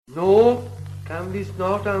Nå, kan vi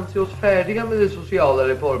snart anse oss färdiga med det sociala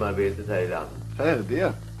reformarbetet här i landet?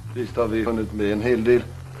 Färdiga? Visst har vi hunnit med en hel del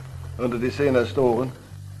under de senaste åren.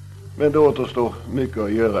 Men det återstår mycket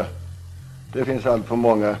att göra. Det finns allt för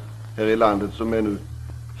många här i landet som ännu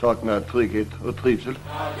saknar trygghet och trivsel.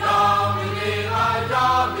 Jag vill leva,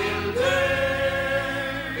 jag vill dö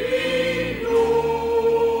i Norden.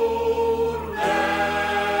 Hej,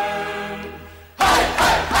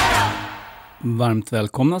 hej, hej! Varmt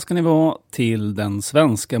välkomna ska ni vara till den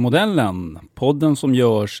svenska modellen. Podden som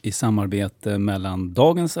görs i samarbete mellan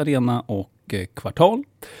Dagens Arena och Kvartal.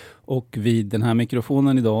 Och vid den här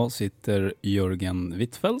mikrofonen idag sitter Jörgen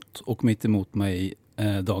Wittfeldt och mitt emot mig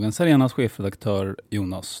Dagens Arenas chefredaktör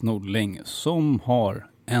Jonas Nordling som har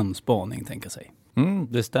en spaning, tänker sig.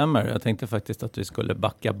 Det stämmer. Jag tänkte faktiskt att vi skulle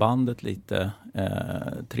backa bandet lite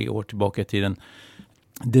 3 år tillbaka i tiden.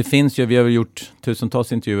 Det finns ju, vi har gjort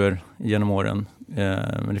tusentals intervjuer genom åren.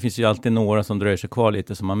 Men det finns ju alltid några som dröjer sig kvar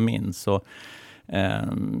lite som man minns. Så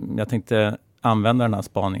jag tänkte använda den här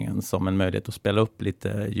spaningen som en möjlighet att spela upp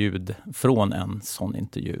lite ljud från en sån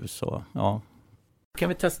intervju. Så ja. Kan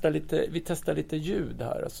vi testar lite ljud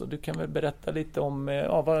här? Alltså, du kan väl berätta lite om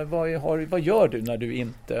vad gör du när du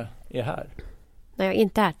inte är här? När jag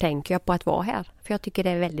inte är här tänker jag på att vara här. För jag tycker det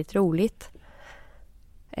är väldigt roligt.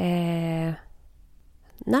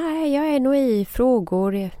 Nej, jag är nog i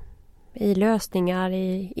frågor, i lösningar,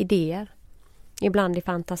 i idéer. Ibland i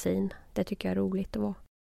fantasin. Det tycker jag är roligt att vara.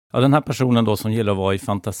 Ja, den här personen då som gillar att vara i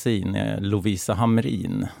fantasin är Lovisa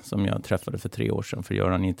Hamrin som jag träffade för 3 år sedan för att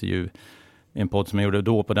göra en intervju i en podd som jag gjorde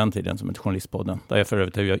då på den tiden som ett journalistpodden. Där jag för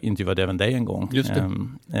övrigt intervjuade även dig en gång. Just det.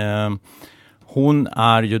 Hon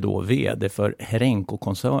är ju då vd för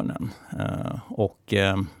Herenco-koncernen och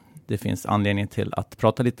det finns anledning till att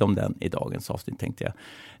prata lite om den i dagens avsnitt, tänkte jag.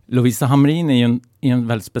 Lovisa Hamrin är ju en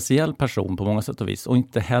väldigt speciell person på många sätt och vis och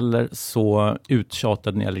inte heller så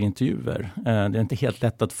uttjatad när det gäller intervjuer. Det är inte helt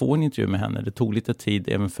lätt att få en intervju med henne. Det tog lite tid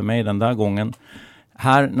även för mig den där gången.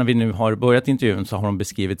 Här när vi nu har börjat intervjun så har hon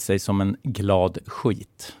beskrivit sig som en glad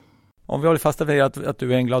skit. Om vi håller fast vid att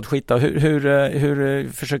du är en glad skit då, hur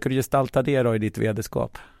försöker du gestalta det då i ditt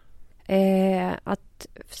vederskap? Att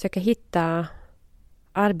försöka hitta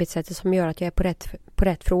arbetssättet som gör att jag är på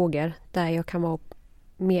rätt frågor. Där jag kan vara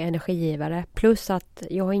mer energigivare. Plus att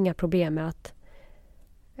jag har inga problem med att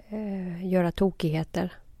göra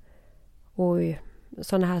tokigheter och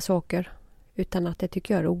sådana här saker. Utan att det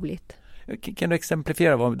tycker jag är roligt. Kan du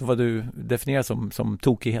exemplifiera vad du definierar som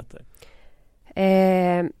tokigheter?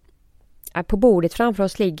 På bordet framför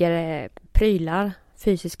oss ligger prylar,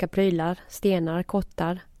 fysiska prylar, stenar,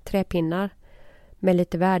 kottar, träpinnar med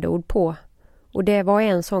lite värdeord på. Och det var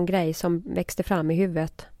en sån grej som växte fram i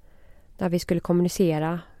huvudet när vi skulle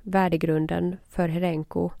kommunicera värdegrunden för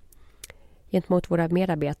Herenco gentemot våra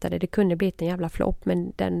medarbetare. Det kunde bli en jävla flopp,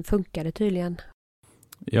 men den funkade tydligen.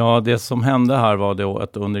 Ja, det som hände här var då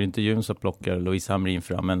att under intervjun så plockar Lovisa Hamrin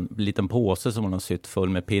fram en liten påse som hon har sytt full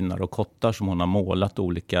med pinnar och kottar som hon har målat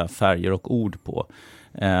olika färger och ord på.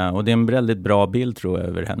 Och det är en väldigt bra bild tror jag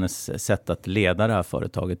över hennes sätt att leda det här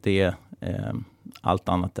företaget. Det är allt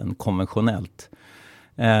annat än konventionellt.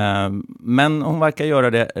 Men hon verkar göra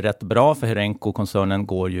det rätt bra för Herenco-koncernen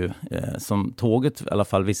går ju som tåget, i alla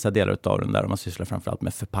fall vissa delar av den där man sysslar framförallt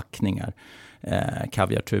med förpackningar,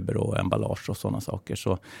 kaviartuber och emballage och sådana saker.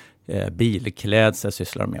 Så bilklädsel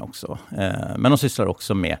sysslar de med också. Men de sysslar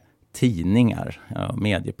också med tidningar,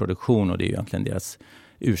 medieproduktion och det är ju egentligen deras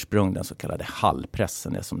ursprung, den så kallade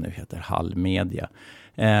hallpressen, det som nu heter Hallmedia.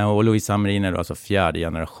 Och Lovisa Hamrin är då alltså 4:e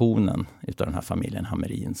generationen utav den här familjen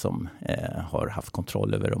Hamrin som har haft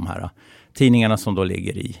kontroll över de här tidningarna som då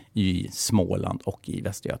ligger i Småland och i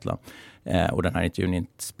Västergötland. Och den här intervjun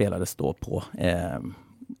spelades då på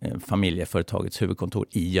familjeföretagets huvudkontor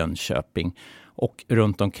i Jönköping. Och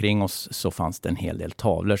runt omkring oss så fanns det en hel del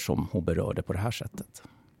tavlor som hon berörde på det här sättet.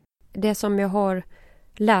 Det som jag har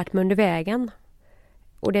lärt mig under vägen,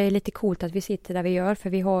 och det är lite coolt att vi sitter där vi gör, för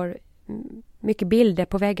vi har mycket bilder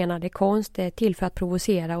på väggarna. Det är konst, det är till för att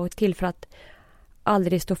provocera och till för att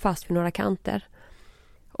aldrig stå fast vid några kanter.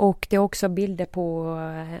 Och det är också bilder på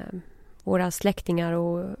våra släktingar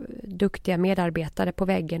och duktiga medarbetare på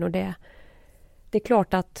väggen. Och det är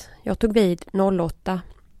klart att jag tog vid 08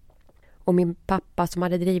 och min pappa som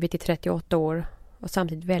hade drivit i 38 år var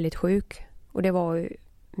samtidigt väldigt sjuk. Och det var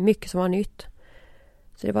mycket som var nytt.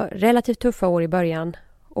 Så det var relativt tuffa år i början.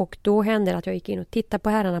 Och då hände det att jag gick in och tittade på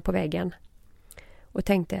herrarna på väggen. Och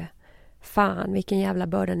tänkte, fan vilken jävla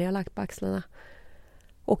börda ni har lagt på axlarna.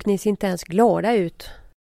 Och ni ser inte ens glada ut.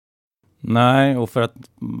 Nej, och för att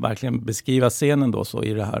verkligen beskriva scenen då, så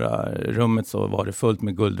i det här rummet så var det fullt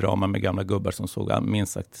med guldramar med gamla gubbar som såg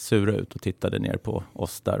minst sagt sura ut och tittade ner på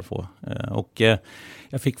oss där på. Och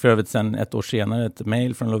jag fick för övrigt sen ett år senare ett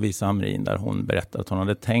mejl från Lovisa Hamrin där hon berättade att hon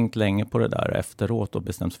hade tänkt länge på det där efteråt och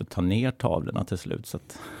bestämt sig för att ta ner tavlorna till slut. Så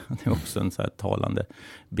att det är också en så här talande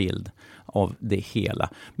bild av det hela.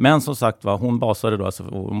 Men som sagt var, hon basade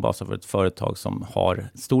för ett företag som har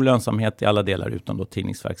stor lönsamhet i alla delar utom då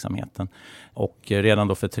tidningsverksamheten. Och redan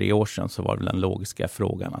då för 3 år sedan så var det den logiska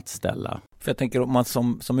frågan att ställa. För jag tänker om man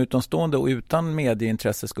som utomstående och utan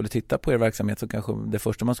medieintresse skulle titta på er verksamhet, så kanske det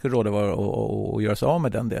första man skulle råda var att göra sig av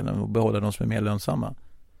med den delen och behålla de som är mer lönsamma.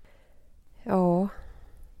 Ja,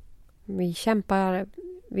 vi kämpar,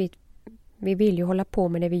 vi vill ju hålla på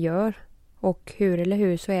med det vi gör. Och hur eller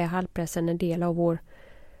hur så är hallpressen en del av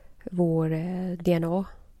vår DNA.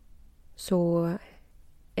 Så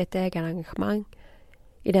ett ägarengagemang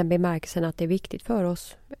i den bemärkelsen att det är viktigt för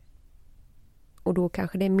oss. Och då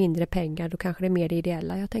kanske det är mindre pengar, då kanske det är mer det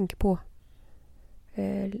ideella jag tänker på.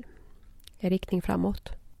 Riktning framåt.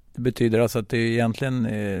 Det betyder alltså att det är egentligen,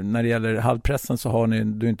 när det gäller hallpressen så har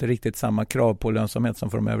du inte riktigt samma krav på lönsamhet som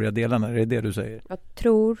för de övriga delarna. Är det du säger? Jag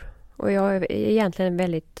tror, och jag är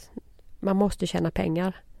egentligen man måste tjäna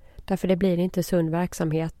pengar. Därför det blir inte sund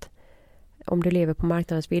verksamhet om du lever på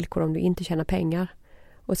marknadens villkor om du inte tjänar pengar.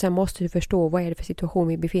 Och sen måste du förstå vad är det för situation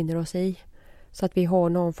vi befinner oss i. Så att vi har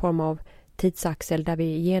någon form av tidsaxel där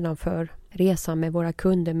vi genomför resan med våra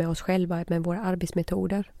kunder, med oss själva, med våra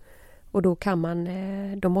arbetsmetoder. Och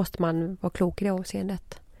då måste man vara klok i det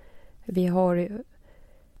avseendet. Vi har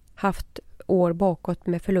haft år bakåt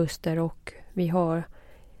med förluster och vi har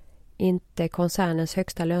inte koncernens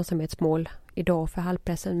högsta lönsamhetsmål idag för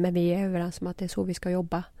hallpressen, men vi är överens om att det är så vi ska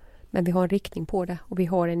jobba. Men vi har en riktning på det och vi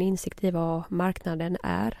har en insikt i vad marknaden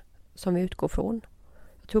är som vi utgår från.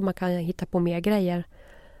 Jag tror man kan hitta på mer grejer,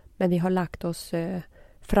 men vi har lagt oss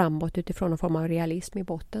framåt utifrån en form av realism i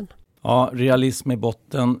botten. Ja, realism i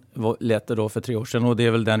botten lät det då för 3 år sedan, och det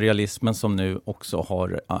är väl den realismen som nu också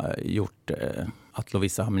har gjort att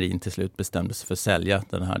Lovisa Hamrin till slut bestämde sig för att sälja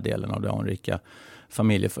den här delen av det anrika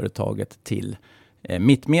familjeföretaget till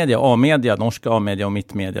Mittmedia, A-media, norska A-media och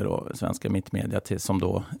Mittmedia då, svenska Mittmedia, som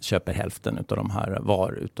då köper hälften av de här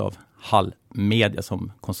var utav Hallmedia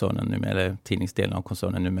som koncernen numera, eller tidningsdelen av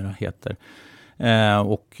koncernen numera heter.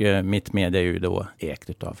 Och Mittmedia är ju då ägt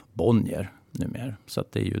utav Bonnier numera. Så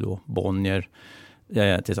att det är ju då Bonnier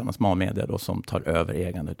tillsammans med A-media då som tar över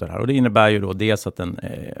ägandet av det här. Och det innebär ju då dels att en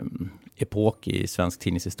epok i svensk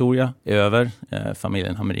tidningshistoria är över.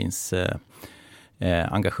 Familjen Hamrins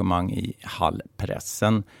engagemang i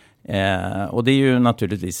hallpressen. Och det är ju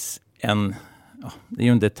naturligtvis en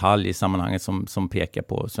detalj i sammanhanget som pekar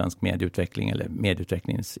på svensk medieutveckling eller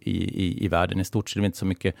medieutvecklingen i världen i stort. Så det är inte så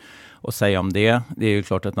mycket att säga om det. Det är ju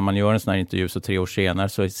klart att när man gör en sån här intervju så 3 år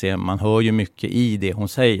senare så man hör ju mycket i det hon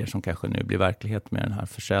säger som kanske nu blir verklighet med den här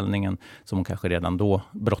försäljningen som hon kanske redan då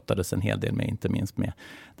brottades en hel del med, inte minst med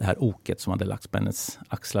det här oket som hade lagts på hennes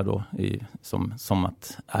axlar då som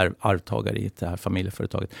att är arvtagare i det här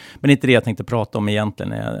familjeföretaget. Men inte det jag tänkte prata om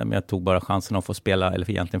egentligen. Jag tog bara chansen att få spela eller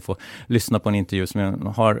egentligen få lyssna på en intervju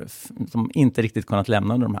som inte riktigt kunnat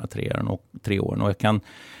lämna under de här 3 åren. Och jag kan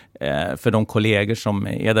för de kollegor som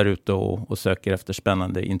är där ute och söker efter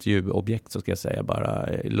spännande intervjuobjekt så ska jag säga bara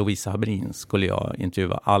Lovisa Hamrin skulle jag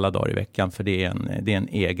intervjua alla dagar i veckan, för det är en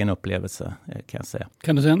egen upplevelse kan jag säga.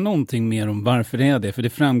 Kan du säga någonting mer om varför det är det? För det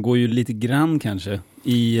framgår ju lite grann kanske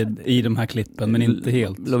i de här klippen, men inte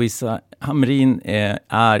helt. Lovisa Hamrin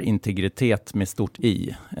är integritet med stort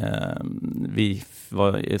I.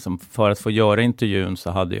 För att få göra intervjun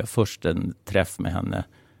så hade jag först en träff med henne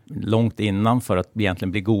långt innan för att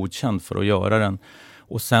egentligen bli godkänd för att göra den.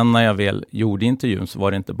 Och sen när jag väl gjorde intervjun så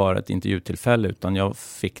var det inte bara ett intervjutillfälle utan jag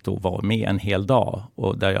fick då vara med en hel dag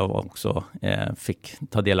och där jag också fick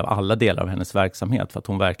ta del av alla delar av hennes verksamhet för att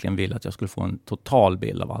hon verkligen ville att jag skulle få en total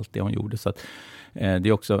bild av allt det hon gjorde. Så att det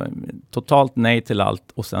är också totalt nej till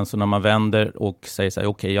allt och sen så när man vänder och säger så här,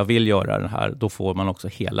 okej, jag vill göra det här, då får man också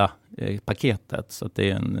hela paketet. Så att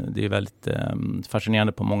det är väldigt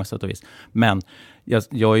fascinerande på många sätt och vis. Men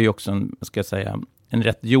jag är ju också en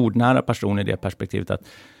rätt jordnära person i det perspektivet att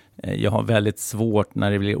jag har väldigt svårt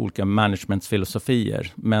när det blir olika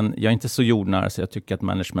managementfilosofier. Men jag är inte så jordnära så jag tycker att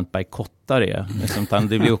management bajkottar det.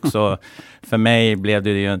 Det blir också, för mig blev det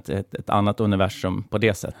ju ett annat universum på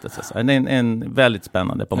det sättet. Så det är en väldigt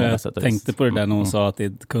spännande på många sätt. Jag tänkte på det där när hon sa att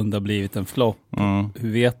det kunde ha blivit en flopp.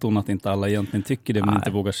 Hur vet hon att inte alla egentligen tycker det men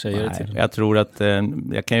inte vågar säga det till? Jag tror att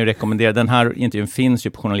jag kan ju rekommendera, den här intervjun finns ju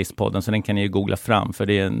på Journalistpodden så den kan ni ju googla fram för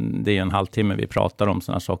det är en halvtimme vi pratar om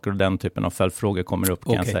sådana saker och den typen av följdfrågor kommer upp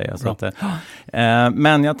kan jag säga. säga. Så att,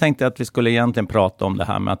 men jag tänkte att vi skulle egentligen prata om det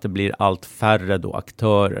här med att det blir allt färre då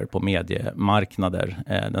aktörer på mediemarknader.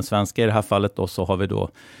 Den svenska i det här fallet då, så har vi då,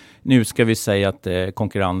 nu ska vi säga att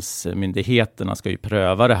konkurrensmyndigheterna ska ju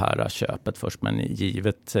pröva det här köpet först, men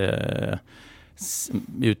givet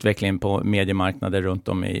utvecklingen på mediemarknader runt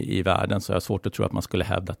om i världen, så är det svårt att tro att man skulle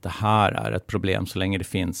hävda att det här är ett problem så länge det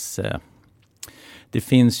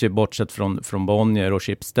finns ju, bortsett från Bonnier och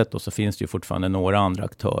Schibsted, och så finns det ju fortfarande några andra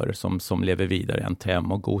aktörer som lever vidare,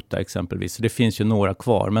 NTM och Gota exempelvis. Så det finns ju några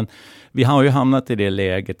kvar, men vi har ju hamnat i det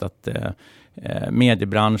läget att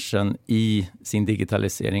mediebranschen i sin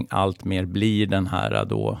digitalisering allt mer blir den här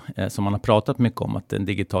då, som man har pratat mycket om, att den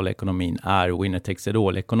digitala ekonomin är winner takes it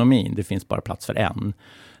all-ekonomin. Det finns bara plats för en.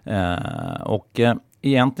 Och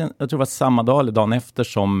egentligen, jag tror det var samma dag eller dagen efter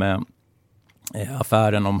som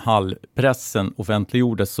affären om Hallpressen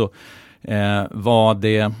offentliggjordes, så var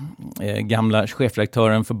det gamla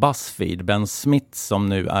chefredaktören för BuzzFeed, Ben Smith, som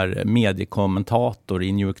nu är mediekommentator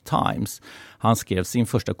i New York Times. Han skrev sin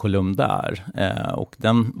första kolumn där och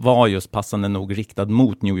den var just passande nog riktad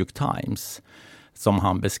mot New York Times, som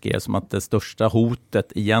han beskrev som att det största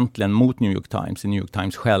hotet egentligen mot New York Times är New York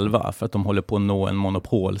Times själva, för att de håller på att nå en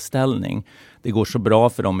monopolställning. Det går så bra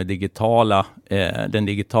för dem i den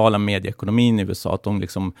digitala medieekonomin i USA att de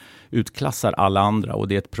liksom utklassar alla andra, och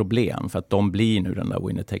det är ett problem för att de blir nu den där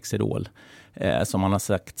winner takes it all som man har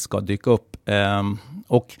sagt ska dyka upp.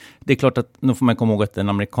 Och det är klart att nu får man komma ihåg att den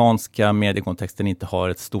amerikanska mediekontexten inte har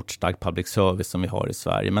ett stort starkt public service som vi har i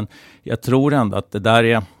Sverige, men jag tror ändå att det där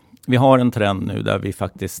är, vi har en trend nu där vi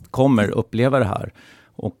faktiskt kommer uppleva det här.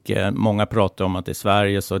 Och många pratar om att i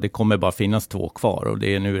Sverige så det kommer bara finnas 2 kvar, och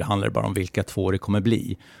nu handlar det bara om vilka 2 det kommer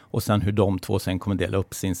bli. Och sen hur de 2 sen kommer dela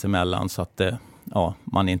upp sinsemellan så att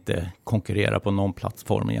man inte konkurrerar på någon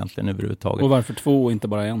plattform egentligen överhuvudtaget. Och varför 2 och inte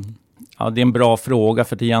bara 1? Ja, det är en bra fråga,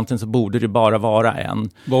 för egentligen så borde det bara vara en.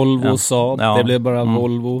 Volvo sa, det blev bara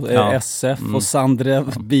Volvo, SF och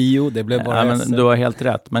Sandrev Bio, det blev bara men SF. Du har helt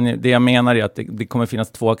rätt, men det jag menar är att det kommer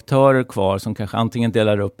finnas 2 aktörer kvar som kanske antingen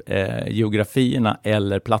delar upp geografierna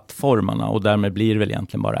eller plattformarna, och därmed blir det väl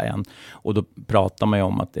egentligen bara en. Och då pratar man ju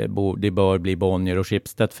om att det bör bli Bonnier och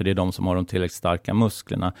Schibsted, för det är de som har de tillräckligt starka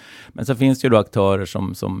musklerna. Men så finns det ju då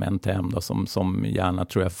aktörer som NTM då, som gärna,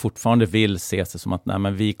 tror jag, fortfarande vill se sig som att nej,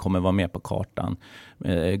 men vi kommer vara med på kartan.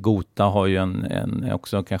 Gota har ju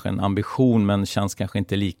också kanske en ambition, men känns kanske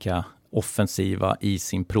inte lika offensiva i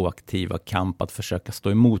sin proaktiva kamp att försöka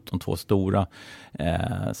stå emot de 2 stora.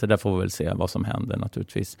 Så där får vi väl se vad som händer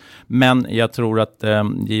naturligtvis. Men jag tror att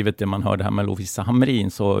givet det man hörde här med Lovisa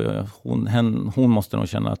Hamrin, så hon måste nog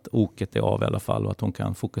känna att oket är av i alla fall, och att hon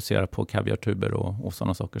kan fokusera på kaviartuber och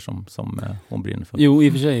sådana saker som hon brinner för. Jo, i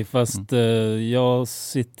och för sig, fast jag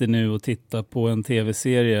sitter nu och tittar på en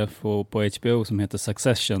tv-serie på HBO som heter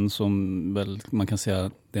Succession, som väl man kan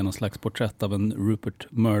säga det är någon slags porträtt av en Rupert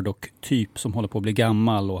Murdoch-typ som håller på att bli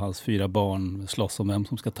gammal, och hans 4 barn slåss om vem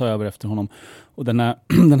som ska ta över efter honom. Och den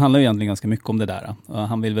handlar ju egentligen ganska mycket om det där.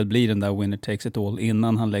 Han vill väl bli den där winner takes it all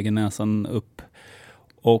innan han lägger näsan upp.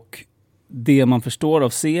 Och det man förstår av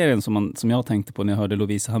serien som jag tänkte på när jag hörde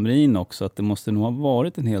Lovisa Hamrin också, att det måste nog ha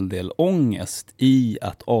varit en hel del ångest i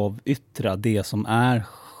att avyttra det som är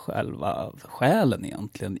själva själen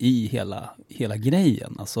egentligen i hela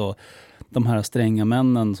grejen. Alltså de här stränga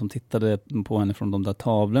männen som tittade på henne från de där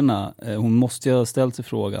tavlorna, hon måste ju ha ställt sig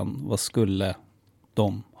frågan, vad skulle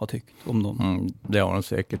de har tyckt om dem. Det har de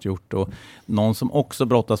säkert gjort. Och någon som också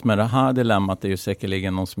brottas med det här dilemmat är ju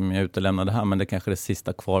säkerligen någon som jag utelämnade här, men det är kanske det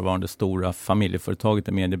sista kvarvarande stora familjeföretaget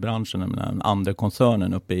i mediebranschen, den andra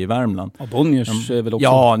koncernen uppe i Värmland. Och Bonniers är väl också...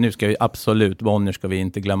 Ja, nu ska vi absolut, Bonnier ska vi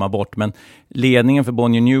inte glömma bort, men ledningen för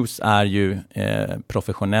Bonnier News är ju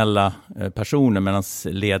professionella personer, medan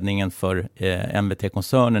ledningen för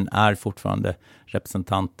MVT-koncernen är fortfarande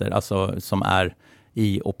representanter, alltså som är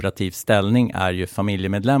i operativ ställning är ju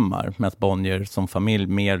familjemedlemmar, medan Bonnier som familj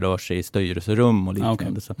mer rör sig i styrelserum och liknande.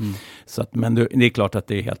 Okay. Så att, men det är klart att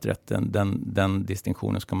det är helt rätt, den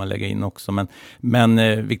distinktionen ska man lägga in också.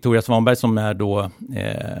 Men Victoria Svanberg som är då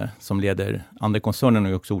som leder andra koncernen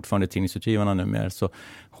och är också ordförande i Tidningsutgivarna numera, så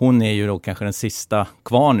hon är ju då kanske den sista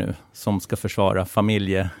kvar nu som ska försvara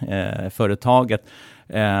familjeföretaget.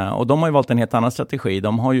 Och de har ju valt en helt annan strategi.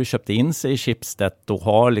 De har ju köpt in sig i Schibsted och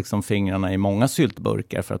har liksom fingrarna i många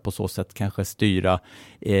syltburkar för att på så sätt kanske styra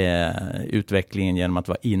utvecklingen genom att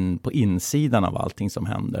vara på insidan av allting som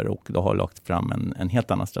händer, och då har lagt fram en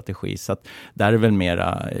helt annan strategi. Så att där är väl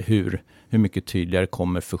mera hur mycket tydligare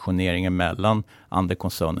kommer fusioneringen mellan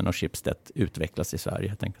Ande-koncernen och Schibsted utvecklas i Sverige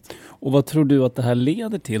helt enkelt. Och vad tror du att det här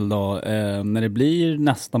leder till då, när det blir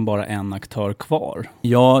nästan bara en aktör kvar?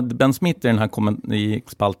 Ja, Ben Smith i den här i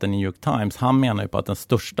spalten i New York Times, han menar ju på att den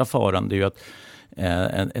största faran är ju att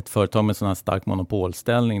ett företag med sån här stark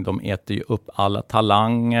monopolställning, de äter ju upp alla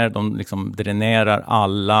talanger, de liksom dränerar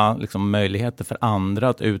alla liksom möjligheter för andra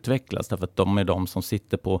att utvecklas, därför att de är de som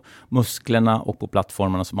sitter på musklerna och på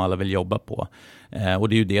plattformarna som alla vill jobba på. Och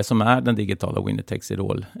det är ju det som är den digitala winner takes it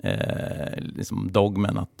all liksom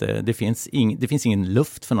dogmen, att det finns ingen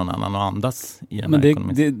luft för någon annan att andas i den här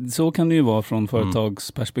ekonomin. Så kan det ju vara från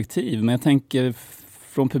företagsperspektiv, men jag tänker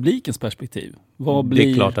från publikens perspektiv.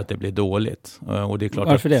 Det är klart att det blir dåligt. Och det är klart.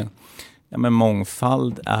 Varför det? Ja, men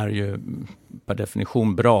mångfald är ju per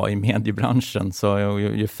definition bra i mediebranschen. Så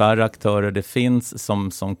ju färre aktörer det finns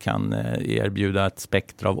som kan erbjuda ett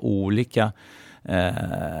spektra av olika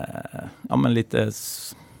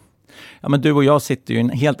men du och jag sitter ju i en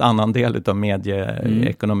helt annan del av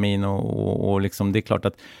medieekonomin och liksom det är klart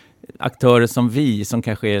att aktörer som vi, som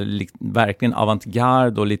kanske är verkligen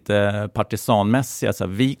avantgarde och lite partisanmässiga, så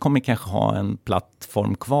vi kommer kanske ha en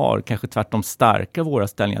plattform kvar, kanske tvärtom stärka våra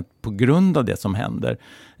ställningar på grund av det som händer.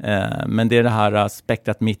 Men det är det här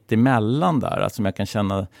spektrat mitt emellan där som jag kan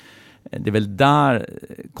känna, det är väl där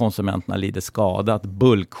konsumenterna lider skada, att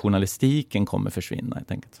bulkjournalistiken kommer försvinna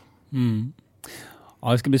helt enkelt. Mm.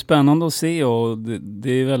 Ja, det ska bli spännande att se, och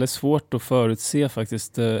det är väldigt svårt att förutse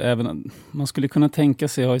faktiskt. Även man skulle kunna tänka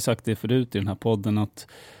sig, jag har ju sagt det förut i den här podden, att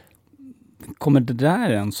kommer det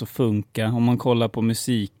där ens att funka om man kollar på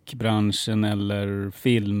musikbranschen eller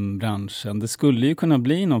filmbranschen? Det skulle ju kunna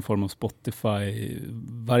bli någon form av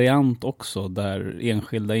Spotify-variant också, där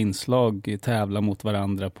enskilda inslag tävlar mot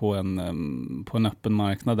varandra på en öppen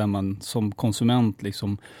marknad, där man som konsument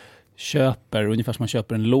liksom köper, ungefär som man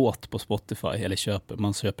köper en låt på Spotify, eller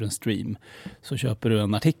man köper en stream, så köper du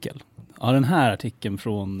en artikel. Ja, den här artikeln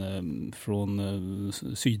från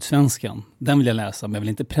Sydsvenskan, den vill jag läsa, men jag vill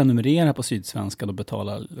inte prenumerera på Sydsvenskan och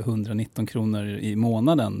betala 119 kronor i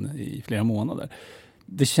månaden i flera månader.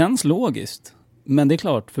 Det känns logiskt, men det är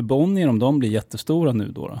klart, för Bonnier, om de blir jättestora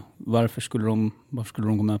nu då, varför skulle de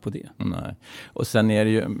gå med på det? Nej. Och sen är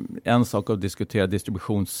det ju en sak att diskutera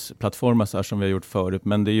distributionsplattformar så här som vi har gjort förut,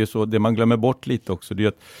 men det är ju så, det man glömmer bort lite också, det är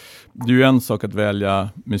att det är ju en sak att välja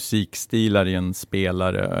musikstilar i en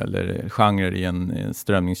spelare eller genre i en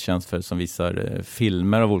strömningstjänst som visar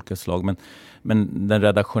filmer av olika slag, men den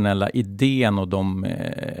redaktionella idén och de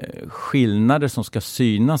skillnader som ska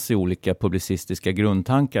synas i olika publicistiska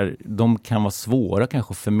grundtankar, de kan vara svåra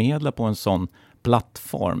kanske att förmedla på en sån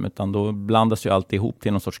plattform, utan då blandas ju allt ihop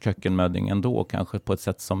till någon sorts kökkenmödding ändå, kanske på ett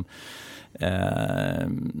sätt som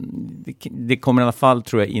det kommer i alla fall,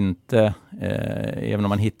 tror jag inte, även om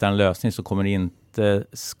man hittar en lösning, så kommer det inte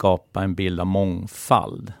skapa en bild av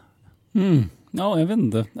mångfald. Ja, jag vet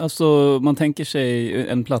inte. Alltså, man tänker sig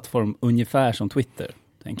en plattform ungefär som Twitter,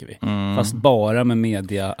 tänker vi. Fast bara med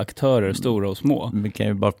mediaaktörer, stora och små. Vi kan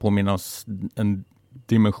ju bara påminna oss en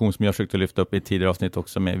dimension som jag försökte lyfta upp i tidigare avsnitt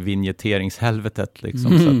också, med vigneteringshelvetet.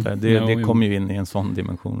 Liksom. Så att det kommer ju in i en sån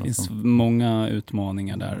dimension. Det finns många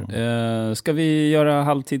utmaningar där. Ska vi göra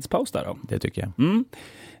halvtidspaus där då? Det tycker jag.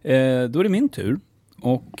 Då är det min tur.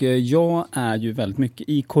 Och jag är ju väldigt mycket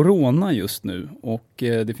i corona just nu, och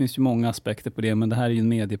det finns ju många aspekter på det, men det här är ju en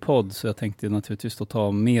mediepodd, så jag tänkte naturligtvis då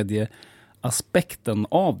ta medieaspekten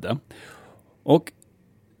av det. Och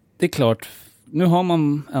det är klart, nu har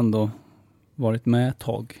man ändå varit med ett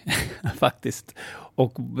tag faktiskt,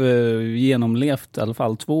 och genomlevt i alla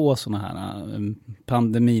fall 2 sådana här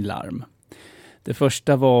pandemilarm. Det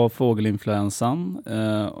första var fågelinfluensan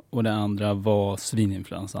och det andra var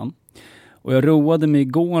svininfluensan. Och jag roade mig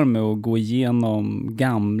igår med att gå igenom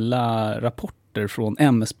gamla rapporter från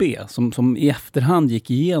MSB som i efterhand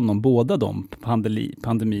gick igenom båda de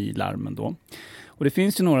pandemilarmen då. Och det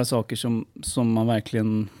finns ju några saker som man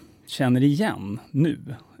verkligen känner igen nu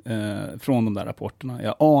från de där rapporterna.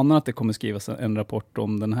 Jag anar att det kommer skrivas en rapport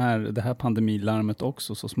om det här pandemilarmet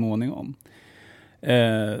också så småningom.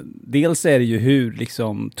 Dels är det ju hur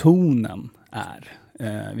liksom tonen är.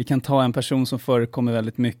 Vi kan ta en person som förekommer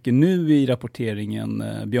väldigt mycket nu i rapporteringen,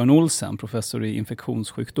 Björn Olsen, professor i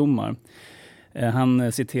infektionssjukdomar.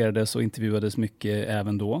 Han citerades och intervjuades mycket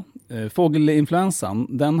även då.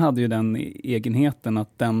 Fågelinfluensan, den hade ju den egenheten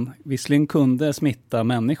att den visserligen kunde smitta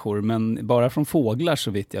människor, men bara från fåglar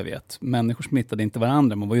så vitt jag vet. Människor smittade inte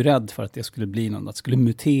varandra, man var ju rädd för att det skulle bli något, att det skulle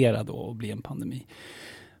mutera då och bli en pandemi.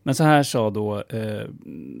 Men så här sa då,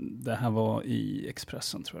 det här var i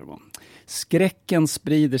Expressen tror jag det var. Skräcken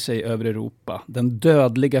sprider sig över Europa. Den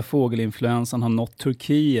dödliga fågelinfluensan har nått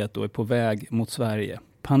Turkiet och är på väg mot Sverige.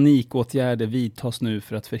 Panikåtgärder vidtas nu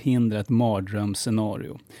för att förhindra ett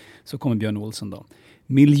mardrömsscenario. Så kommer Björn Olsen då.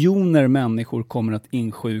 Miljoner människor kommer att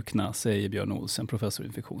insjukna, säger Björn Olsen, professor i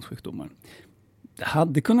infektionssjukdomar. Det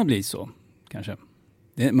hade kunnat bli så, kanske.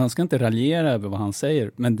 Man ska inte raljera över vad han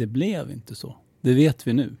säger, men det blev inte så. Det vet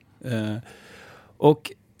vi nu.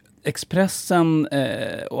 Och Expressen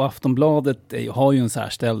och Aftonbladet har ju en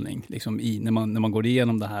särställning liksom när man går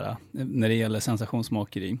igenom det här, när det gäller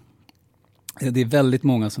sensationsmakeri. Det är väldigt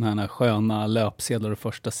många sådana här sköna löpsedlar och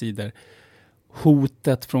första sidor.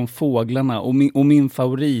 Hotet från fåglarna och min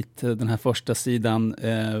favorit, den här första sidan,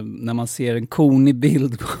 när man ser en konig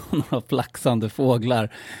bild på några flaxande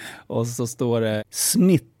fåglar och så står det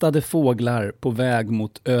smittade fåglar på väg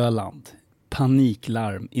mot Öland.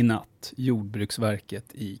 Paniklarm i natt. Jordbruksverket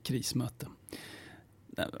i krismöte.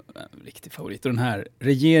 Det var en riktig favorit. Och den här,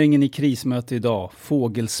 regeringen i krismöte idag.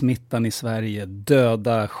 Fågelsmittan i Sverige.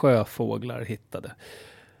 Döda sjöfåglar hittade.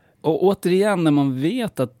 Och återigen när man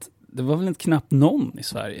vet att det var väl inte knappt någon i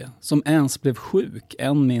Sverige som ens blev sjuk,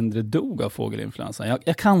 än mindre dog av fågelinfluensan.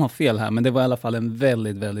 Jag kan ha fel här, men det var i alla fall en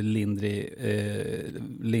väldigt, väldigt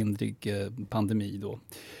lindrig pandemi då.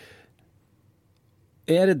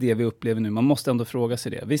 Är det vi upplever nu? Man måste ändå fråga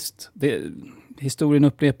sig det. Visst, historien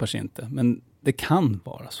upprepar sig inte, men det kan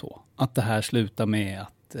vara så att det här slutar med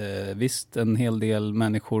att visst, en hel del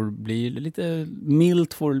människor blir lite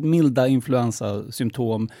får milda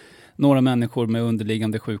influensasymptom. Några människor med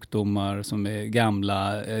underliggande sjukdomar som är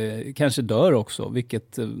gamla kanske dör också,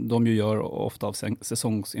 vilket de ju gör ofta av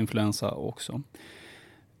säsongsinfluensa också.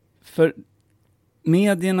 För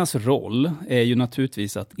mediernas roll är ju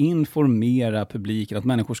naturligtvis att informera publiken, att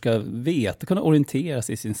människor ska veta, kunna orientera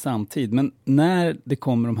sig i sin samtid. Men när det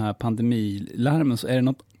kommer de här pandemilarmen så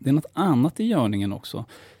är det är något annat i görningen också.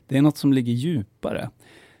 Det är något som ligger djupare.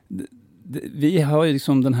 Vi har ju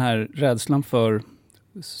liksom den här rädslan för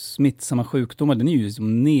smittsamma sjukdomar, den är ju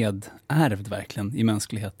liksom nedärvd verkligen i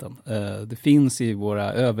mänskligheten. Det finns i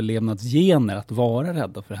våra överlevnadsgener att vara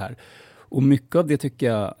rädda för det här. Och mycket av det tycker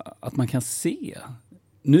jag att man kan se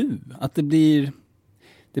nu. Att det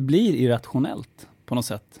blir irrationellt på något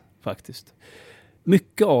sätt faktiskt.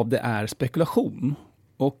 Mycket av det är spekulation.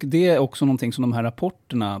 Och det är också någonting som de här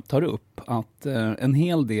rapporterna tar upp. Att en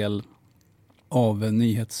hel del av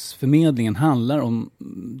nyhetsförmedlingen handlar om,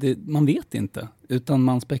 man vet inte, utan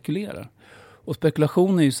man spekulerar. Och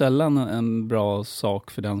spekulation är ju sällan en bra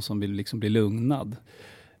sak för den som vill liksom bli lugnad.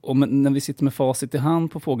 Och när vi sitter med facit i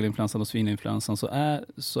hand på fågelinfluensan och svininfluensan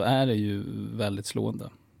så är det ju väldigt slående.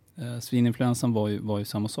 Svininfluensan var ju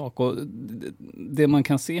samma sak. Och det man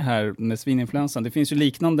kan se här med svininfluensan, det finns ju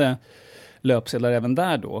liknande löpsedlar även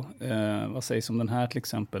där då. Vad sägs om den här till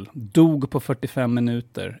exempel? Dog på 45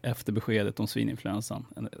 minuter efter beskedet om svininfluensan.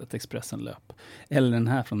 Ett Expressen-löp. Eller den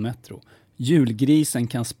här från Metro. Julgrisen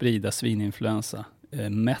kan sprida svininfluensa.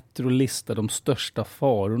 Metro listar de största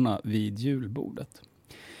farorna vid julbordet.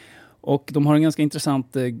 Och de har en ganska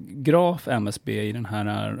intressant graf, MSB, i den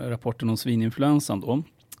här rapporten om svininfluensan då.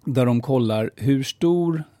 Där de kollar hur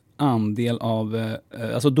stor andel av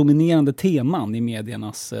alltså dominerande teman i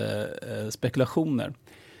mediernas spekulationer.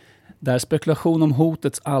 Där spekulation om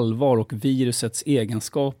hotets allvar och virusets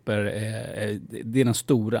egenskaper det är den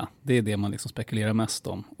stora. Det är det man liksom spekulerar mest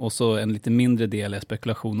om. Och så en lite mindre del är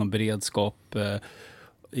spekulation om beredskap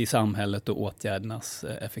i samhället och åtgärdernas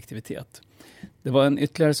effektivitet. Det var en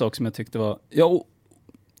ytterligare sak som jag tyckte var...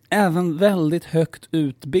 Även väldigt högt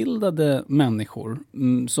utbildade människor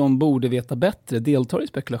som borde veta bättre deltar i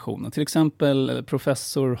spekulationen. Till exempel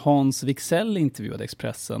professor Hans Wicksell intervjuade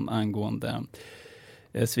Expressen angående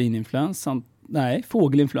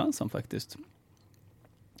fågelinfluensan faktiskt.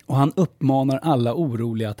 Och han uppmanar alla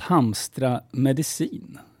oroliga att hamstra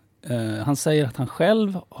medicin. Han säger att han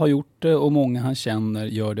själv har gjort det och många han känner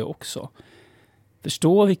gör det också.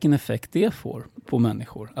 Förstå vilken effekt det får på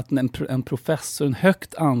människor. Att en professor, en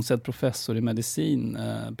högt ansedd professor i medicin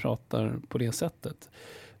pratar på det sättet.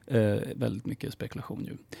 Väldigt mycket spekulation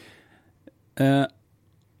ju.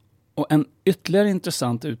 Och en ytterligare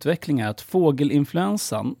intressant utveckling är att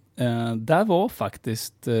fågelinfluensan, där var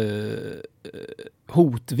faktiskt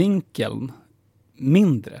hotvinkeln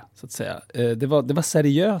mindre, så att säga. Det var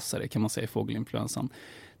seriösare kan man säga i fågelinfluensan.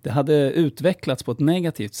 Det hade utvecklats på ett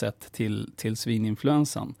negativt sätt till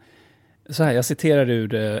svininfluensan. Så här, jag citerar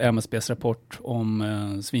ur MSBs rapport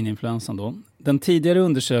om svininfluensan då. Den tidigare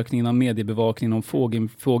undersökningen av mediebevakningen om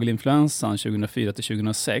fågelinfluensan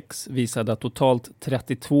 2004-2006 visade att totalt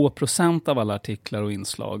 32% av alla artiklar och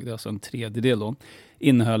inslag, det är alltså en tredjedel då,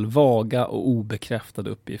 innehöll vaga och obekräftade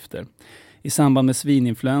uppgifter. I samband med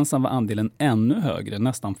svininfluensan var andelen ännu högre,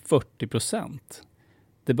 nästan 40%.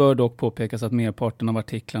 Det bör dock påpekas att merparten av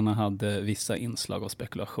artiklarna hade vissa inslag av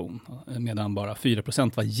spekulation, medan bara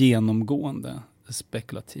 4% var genomgående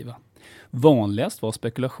spekulativa. Vanligast var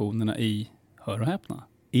spekulationerna i, hör och häpna,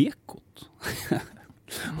 Ekot.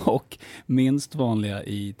 Och minst vanliga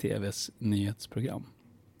i tvs nyhetsprogram.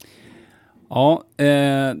 Ja,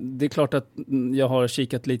 det är klart att jag har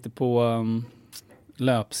kikat lite på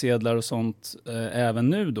löpsedlar och sånt även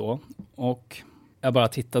nu då. Och jag bara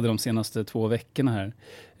tittade de senaste 2 veckorna här.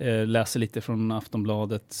 Läser lite från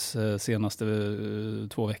Aftonbladets senaste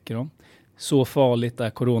 2 veckor då. Så farligt är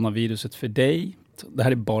coronaviruset för dig. Det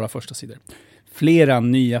här är bara första sidor. Flera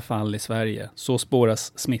nya fall i Sverige. Så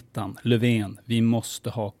spåras smittan. Löfven, vi måste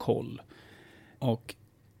ha koll. Och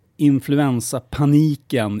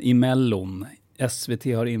influensapaniken i Mellon. SVT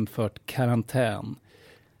har infört karantän.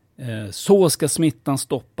 Så ska smittan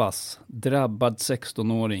stoppas. Drabbad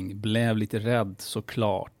 16-åring. Blev lite rädd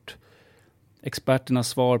såklart. Experternas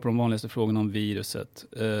svar på de vanligaste frågorna om viruset.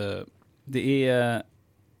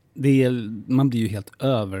 Man blir ju helt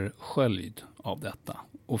översköljd av detta.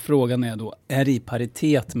 Och frågan är då, är det i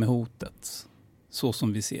paritet med hotet? Så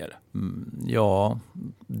som vi ser det. Ja,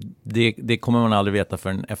 det kommer man aldrig veta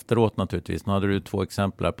förrän efteråt naturligtvis. Nu hade du 2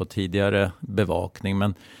 exempel på tidigare bevakning.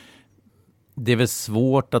 Men det är väl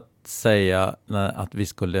svårt att säga att vi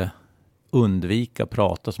skulle undvika att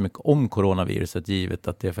prata så mycket om coronaviruset, givet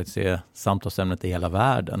att det faktiskt är samtalsämnet i hela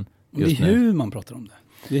världen. Det är hur man pratar om det.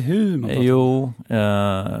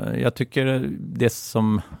 Jag tycker det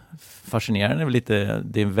som fascinerar är lite,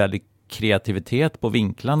 det är en väldigt kreativitet på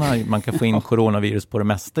vinklarna. Man kan få in coronavirus på det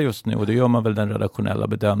mesta just nu, och då gör man väl den redaktionella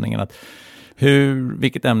bedömningen att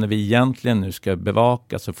vilket ämne vi egentligen nu ska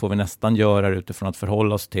bevaka, så får vi nästan göra det utifrån att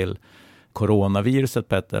förhålla oss till coronaviruset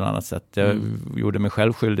på ett eller annat sätt. Jag gjorde mig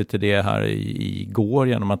själv skyldig till det här igår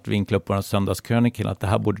genom att vinkla upp vår söndagskrönika, att det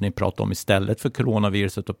här borde ni prata om istället för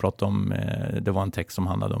coronaviruset, och prata om, det var en text som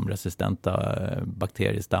handlade om resistenta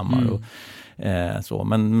bakteriestammar och så.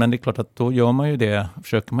 Men det är klart att då gör man ju det,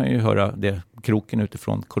 försöker man ju höra det kroken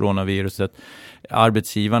utifrån coronaviruset.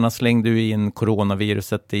 Arbetsgivarna slängde ju in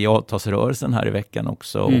coronaviruset i avtalsrörelsen här i veckan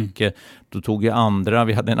också, och då tog ju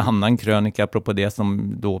vi hade en annan krönika apropå det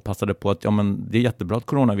som då passade på att det är jättebra att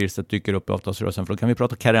coronaviruset dyker upp i avtalsrörelsen, för då kan vi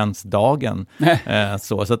prata karensdagen.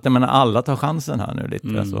 Så att jag menar, alla tar chansen här nu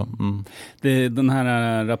lite. Den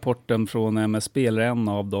här rapporten från MSB, eller en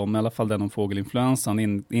av dem, i alla fall den om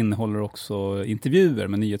fågelinfluensan, innehåller också intervjuer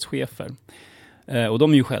med nyhetschefer. Och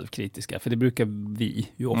de är ju självkritiska, för det brukar vi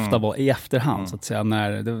ju ofta vara i efterhand så att säga.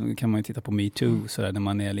 Då kan man ju titta på MeToo, när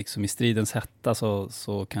man är liksom i stridens hetta,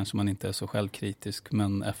 så kanske man inte är så självkritisk,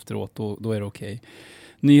 men efteråt då är det okej.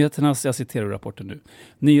 Jag citerar rapporten nu.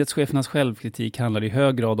 Nyhetschefernas självkritik handlar i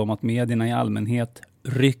hög grad om att medierna i allmänhet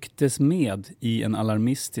rycktes med i en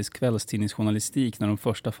alarmistisk kvällstidningsjournalistik när de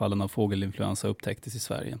första fallen av fågelinfluensa upptäcktes i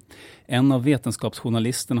Sverige. En av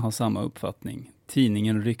vetenskapsjournalisterna har samma uppfattning.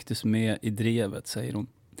 Tidningen rycktes med i drevet, säger hon.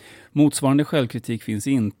 Motsvarande självkritik finns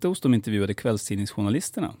inte hos de intervjuade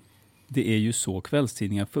kvällstidningsjournalisterna. Det är ju så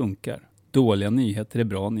kvällstidningar funkar. Dåliga nyheter är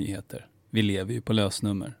bra nyheter. Vi lever ju på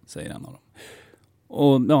lösnummer, säger en av dem.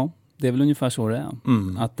 Och ja, det är väl ungefär så det är.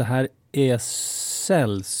 Att det här är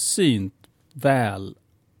sällsynt väl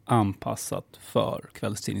anpassat för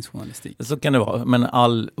kvällstidningsjournalistik. Så kan det vara, men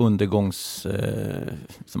alla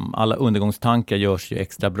undergångstankar görs ju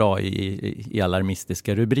extra bra i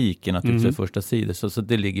alarmistiska rubriker naturligtvis första sidor, så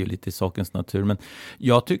det ligger ju lite i sakens natur. Men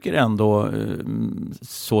jag tycker ändå,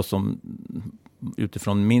 så som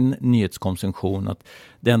utifrån min nyhetskonsumtion, att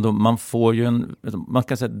det ändå, man får ju man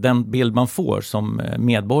kan säga, den bild man får som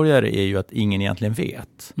medborgare är ju att ingen egentligen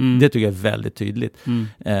vet. Det tycker jag är väldigt tydligt.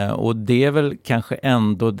 Och det är väl kanske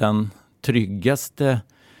ändå den tryggaste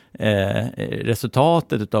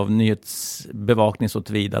resultatet av nyhetsbevakning, så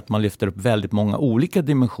tillvida att man lyfter upp väldigt många olika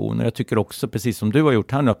dimensioner. Jag tycker också, precis som du har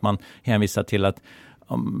gjort här nu, att man hänvisar till att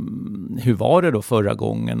hur var det då förra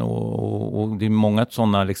gången, och det är många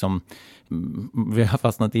sådana liksom, vi har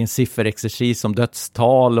fastnat i en sifferexercis som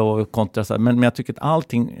dödstal och kontra, men jag tycker att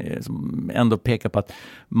allting ändå pekar på att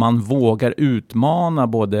man vågar utmana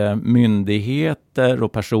både myndigheter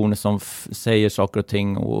och personer som säger saker och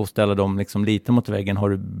ting och ställa dem liksom lite mot väggen. Har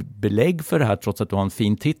du belägg för det här trots att du har en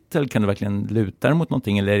fin titel? Kan du verkligen luta dig mot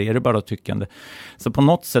någonting, eller är det bara tyckande? Så på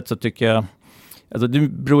något sätt så tycker jag Alltså det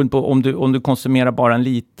beror på om du konsumerar bara en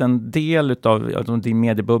liten del utav, alltså om din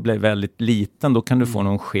mediebubbla är väldigt liten, då kan du få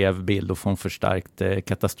någon skev bild och få en förstärkt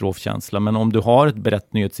katastrofkänsla. Men om du har ett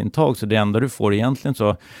brett nyhetsintag, så det enda du får egentligen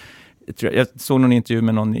så... Jag såg någon intervju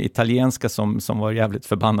med någon italienska som var jävligt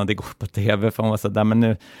förbannad igår på tv, för hon var så där,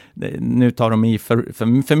 men nu tar de i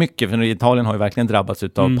för mycket, för Italien har ju verkligen drabbats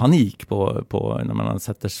utav panik på när man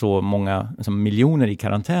sätter så många miljoner i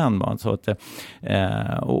karantän bara. Så att,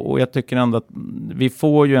 och jag tycker ändå att vi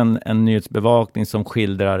får ju en nyhetsbevakning som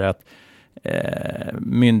skildrar att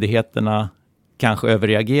myndigheterna kanske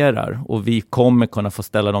överreagerar, och vi kommer kunna få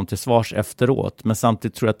ställa dem till svars efteråt, men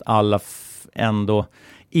samtidigt tror jag att alla ändå,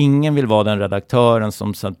 ingen vill vara den redaktören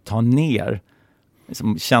som tar ner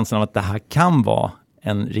känslan av att det här kan vara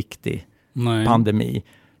en riktig pandemi.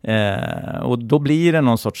 Och då blir det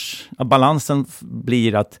någon sorts... balansen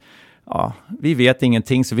blir att vi vet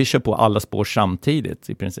ingenting, så vi kör på alla spår samtidigt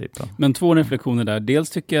i princip. Men 2 reflektioner där. Dels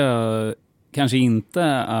tycker jag kanske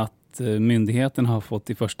inte att myndigheten har fått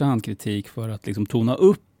i första hand kritik för att liksom tona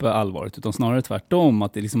upp allvaret, utan snarare tvärtom,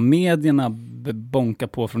 att det liksom medierna bonkar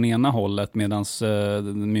på från ena hållet medan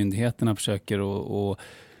myndigheterna försöker att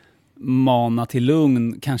mana till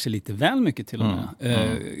lugn, kanske lite väl mycket till och med,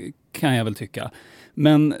 kan jag väl tycka.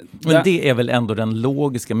 Men det är väl ändå den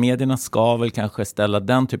logiska, medierna ska väl kanske ställa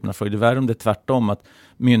den typen av frågor. Det är värre om det är tvärtom, att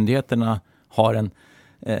myndigheterna har en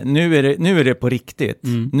nu är det på riktigt.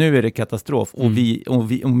 Nu är det katastrof. Och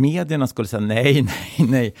medierna skulle säga nej,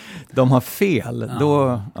 de har fel.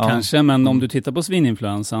 Kanske, men om du tittar på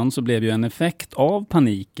svininfluensan så blev ju en effekt av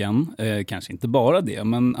paniken, kanske inte bara det,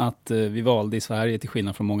 men att vi valde i Sverige, till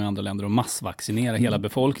skillnad från många andra länder, att massvaccinera hela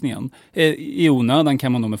befolkningen. I onödan,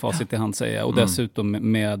 kan man nog med facit i hand säga, och dessutom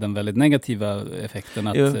med den väldigt negativa effekten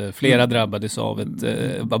att flera drabbades av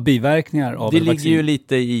biverkningar av det ett vaccin. Ligger ju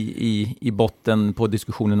lite i botten på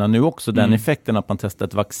diskussionerna nu också, den effekten att man testade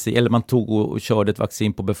ett vaccin, eller man tog och körde ett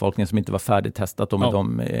vaccin på befolkningen som inte var färdigtestat, och med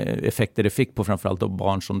de effekter det fick på framförallt då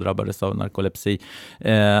barn som drabbades av narkolepsi.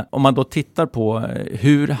 Om man då tittar på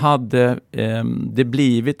hur hade det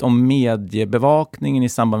blivit om mediebevakningen i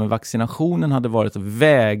samband med vaccinationen hade varit att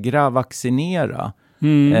vägra vaccinera.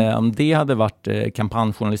 Om det hade varit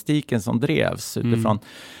kampanjjournalistiken som drevs utifrån,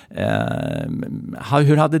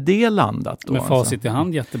 hur hade det landat då? Med facit i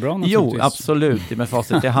hand, jättebra naturligtvis. Jo, absolut, med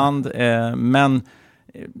facit i hand. Men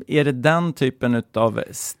är det den typen av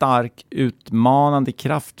stark utmanande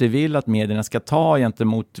kraft vi vill att medierna ska ta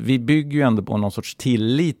gentemot? Vi bygger ju ändå på någon sorts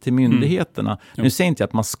tillit till myndigheterna. Nu säger inte jag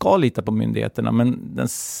att man ska lita på myndigheterna, men den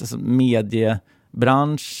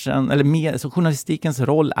mediebranschen, eller så journalistikens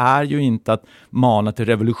roll är ju inte att mana till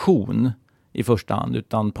revolution i första hand,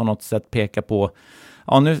 utan på något sätt peka på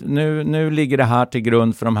nu ligger det här till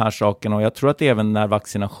grund för de här sakerna, och jag tror att även när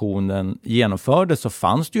vaccinationen genomfördes så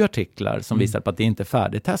fanns det ju artiklar som visar på att det inte är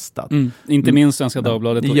färdigtestat. Inte minst Svenska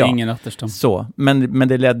Dagbladet och ingen Atterstam. Så, men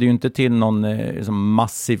det ledde ju inte till någon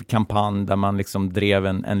massiv kampanj där man liksom drev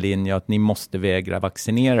en linje att ni måste vägra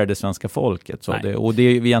vaccinera det svenska folket. Så och det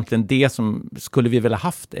är egentligen det som skulle vi väl ha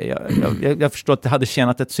haft det. Jag förstår att det hade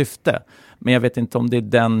tjänat ett syfte, men jag vet inte om det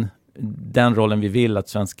är den rollen vi vill att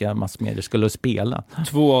svenska massmedier skulle spela.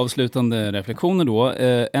 2 avslutande reflektioner då.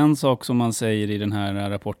 En sak som man säger i den här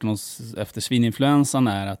rapporten efter svininfluensan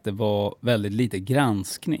är att det var väldigt lite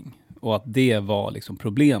granskning, och att det var liksom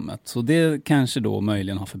problemet. Så det kanske då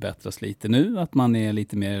möjligen har förbättrats lite nu, att man är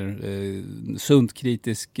lite mer sunt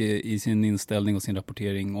kritisk i sin inställning och sin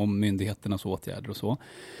rapportering om myndigheternas åtgärder och så.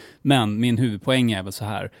 Men min huvudpoäng är väl så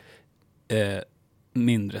här,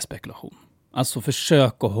 mindre spekulation. Alltså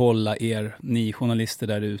försök att hålla ni journalister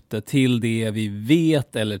där ute till det vi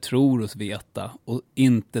vet eller tror oss veta, och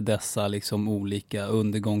inte dessa liksom olika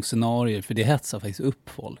undergångsscenarier, för det hetsar faktiskt upp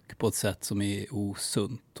folk på ett sätt som är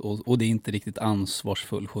osunt, och det är inte riktigt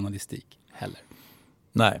ansvarsfull journalistik heller.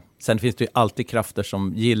 Nej, sen finns det ju alltid krafter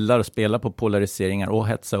som gillar att spela på polariseringar och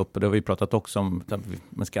hetsa upp, och det har vi pratat också om.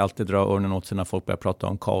 Man ska alltid dra öronen åt sig när folk börjar prata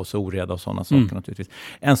om kaos och oreda och sådana saker naturligtvis.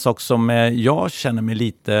 En sak som jag känner mig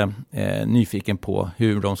lite nyfiken på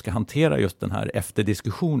hur de ska hantera just den här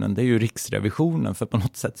efterdiskussionen, det är ju Riksrevisionen, för på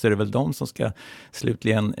något sätt så är det väl de som ska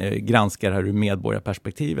slutligen granska det här ur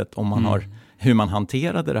medborgarperspektivet, om man har hur man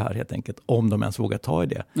hanterade det här helt enkelt, om de ens vågar ta i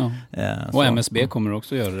det. Ja. Och MSB kommer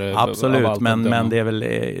också göra det. Absolut, men det är väl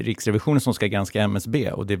Riksrevisionen som ska granska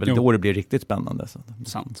MSB, och det är väl då det blir riktigt spännande. Så.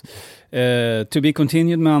 Sant. To be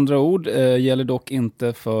continued med andra ord, gäller dock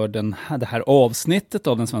inte för det här avsnittet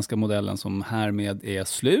av den svenska modellen som härmed är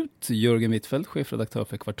slut. Jörgen Wittfeldt, chefredaktör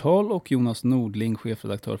för Kvartal, och Jonas Nordling,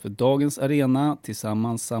 chefredaktör för Dagens Arena.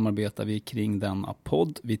 Tillsammans samarbetar vi kring denna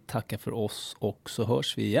podd. Vi tackar för oss, och så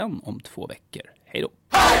hörs vi igen om 2 veckor. Hej då!